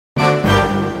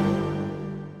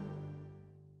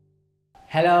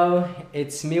Hello,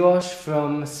 it's Miłosz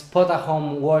from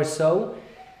Spotahome, Warsaw.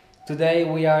 Today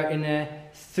we are in a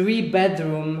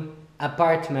 3-bedroom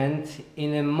apartment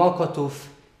in a Mokotów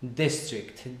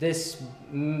district. This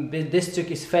district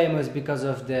is famous because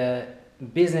of the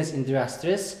business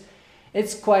industries.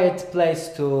 It's quiet place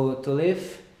to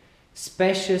live,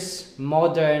 spacious,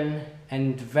 modern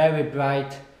and very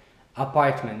bright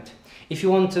apartment. If you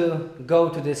want to go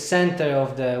to the center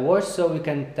of the Warsaw, you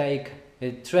can take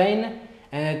a train,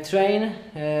 and a train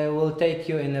will take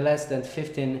you in less than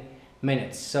 15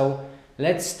 minutes. So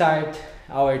let's start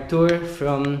our tour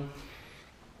from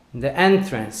the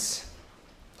entrance.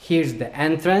 Here's the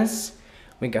entrance.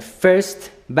 We got first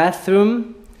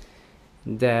bathroom,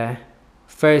 the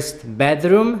first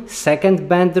bedroom, second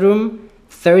bedroom,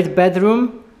 third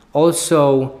bedroom,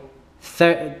 also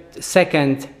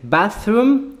second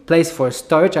bathroom, place for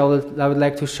storage. I would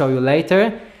like to show you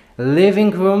later.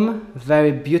 Living room,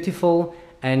 very beautiful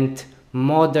and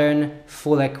modern,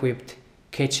 full equipped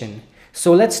kitchen.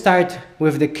 So let's start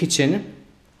with the kitchen.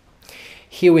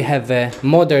 Here we have a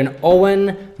modern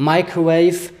oven,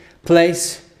 microwave,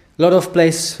 lot of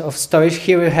place of storage.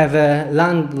 Here we have a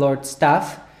landlord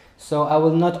stuff. So I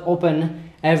will not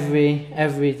open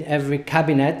every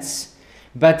cabinets,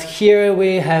 but here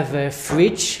we have a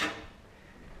fridge,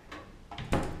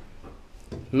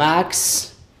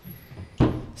 max.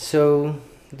 So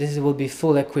this will be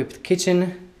full equipped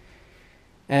kitchen.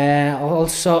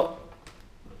 Also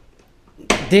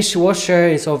dishwasher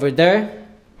is over there.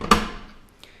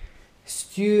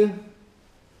 Stew,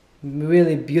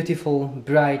 really beautiful,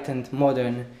 bright and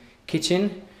modern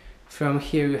kitchen. From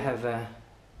here you have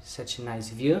such a nice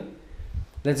view.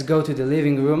 Let's go to the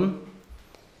living room.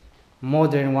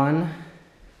 Modern one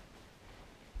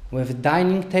with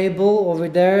dining table over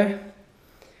there,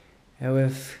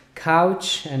 with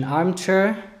couch and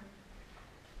armchair.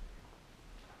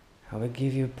 I will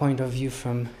give you a point of view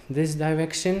from this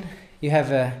direction. You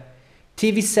have a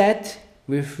TV set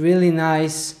with really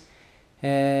nice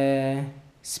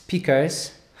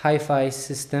speakers, hi-fi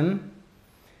system.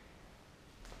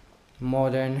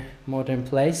 Modern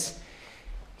place.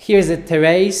 Here's a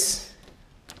terrace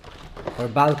or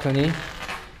balcony.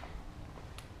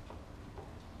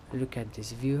 Look at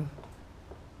this view.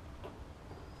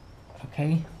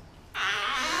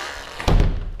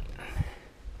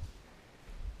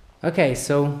 Okay,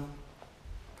 so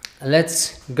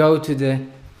let's go to the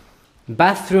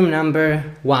bathroom number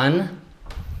 1.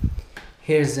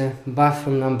 Here's the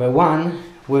bathroom number 1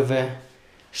 with a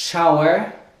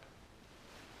shower.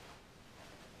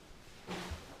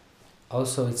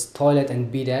 Also it's toilet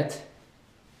and bidet.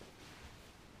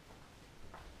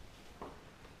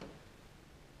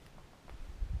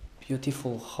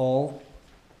 Beautiful hall.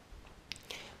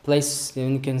 Place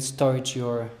you can store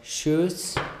your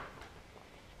shoes.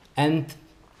 And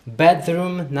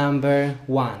bedroom number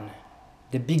 1,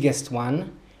 the biggest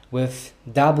one, with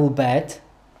double bed.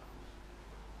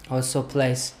 Also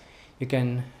place you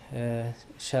can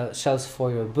shelves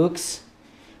for your books.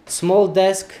 Small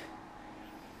desk.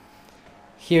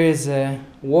 Here is a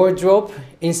wardrobe.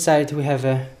 Inside we have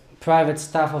a private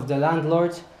stuff of the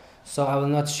landlord, so I will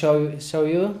not show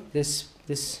you this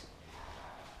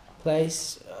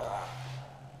place.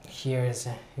 Here is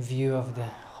a view of the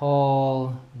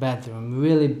whole bedroom.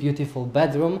 Really beautiful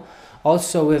bedroom,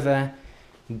 also with a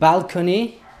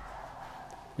balcony.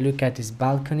 Look at this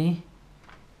balcony.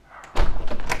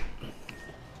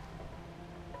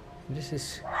 This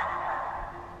is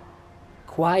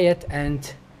quiet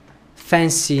and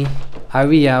fancy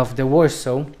area of the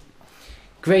Warsaw.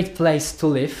 Great place to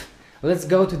live. Let's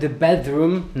go to the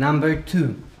bedroom number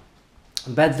 2.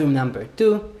 Bedroom number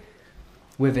 2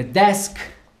 with a desk,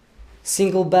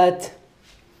 single bed,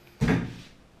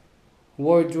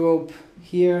 wardrobe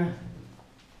here,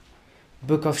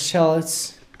 book of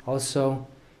shelves, also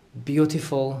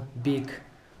beautiful big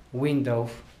window.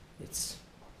 It's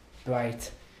bright,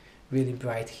 really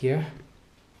bright here.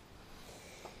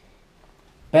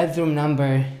 Bedroom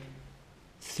number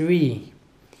 3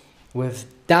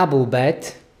 with double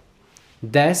bed,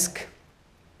 desk,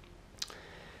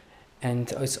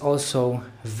 and it's also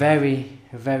very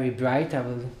bright. I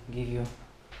will give you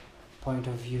a point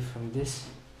of view from this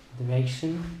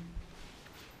direction.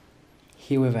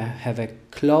 Here we have a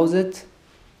closet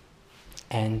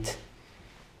and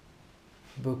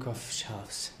book of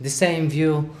shelves. The same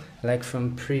view like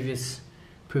from previous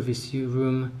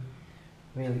room.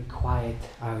 Really quiet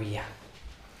area.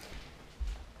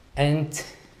 And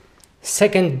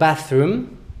second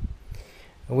bathroom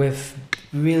with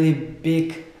really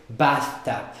big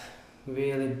bathtub.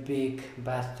 Really big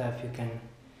bathtub. You can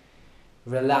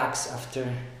relax after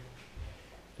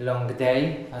long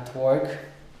day at work.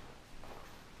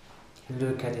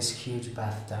 Look at this huge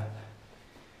bathtub,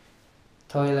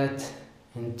 toilet,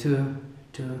 and two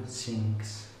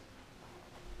sinks.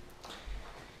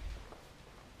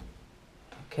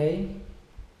 Okay.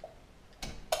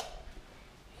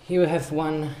 Here we have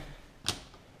one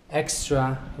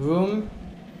extra room.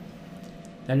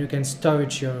 Then you can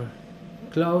storage your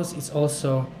clothes. It's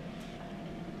also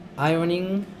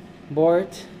ironing board,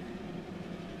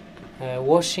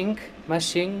 washing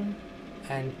machine,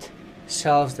 and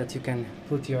shelves that you can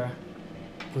put your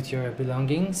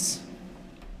belongings.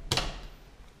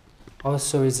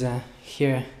 Also is a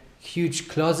here huge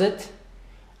closet.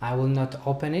 I will not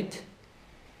open it.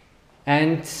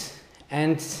 And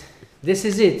this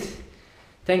is it.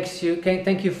 Thank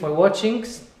you for watching.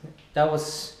 That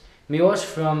was Miłosz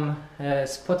from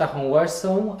Spotahome,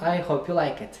 Warsaw. I hope you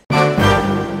like it.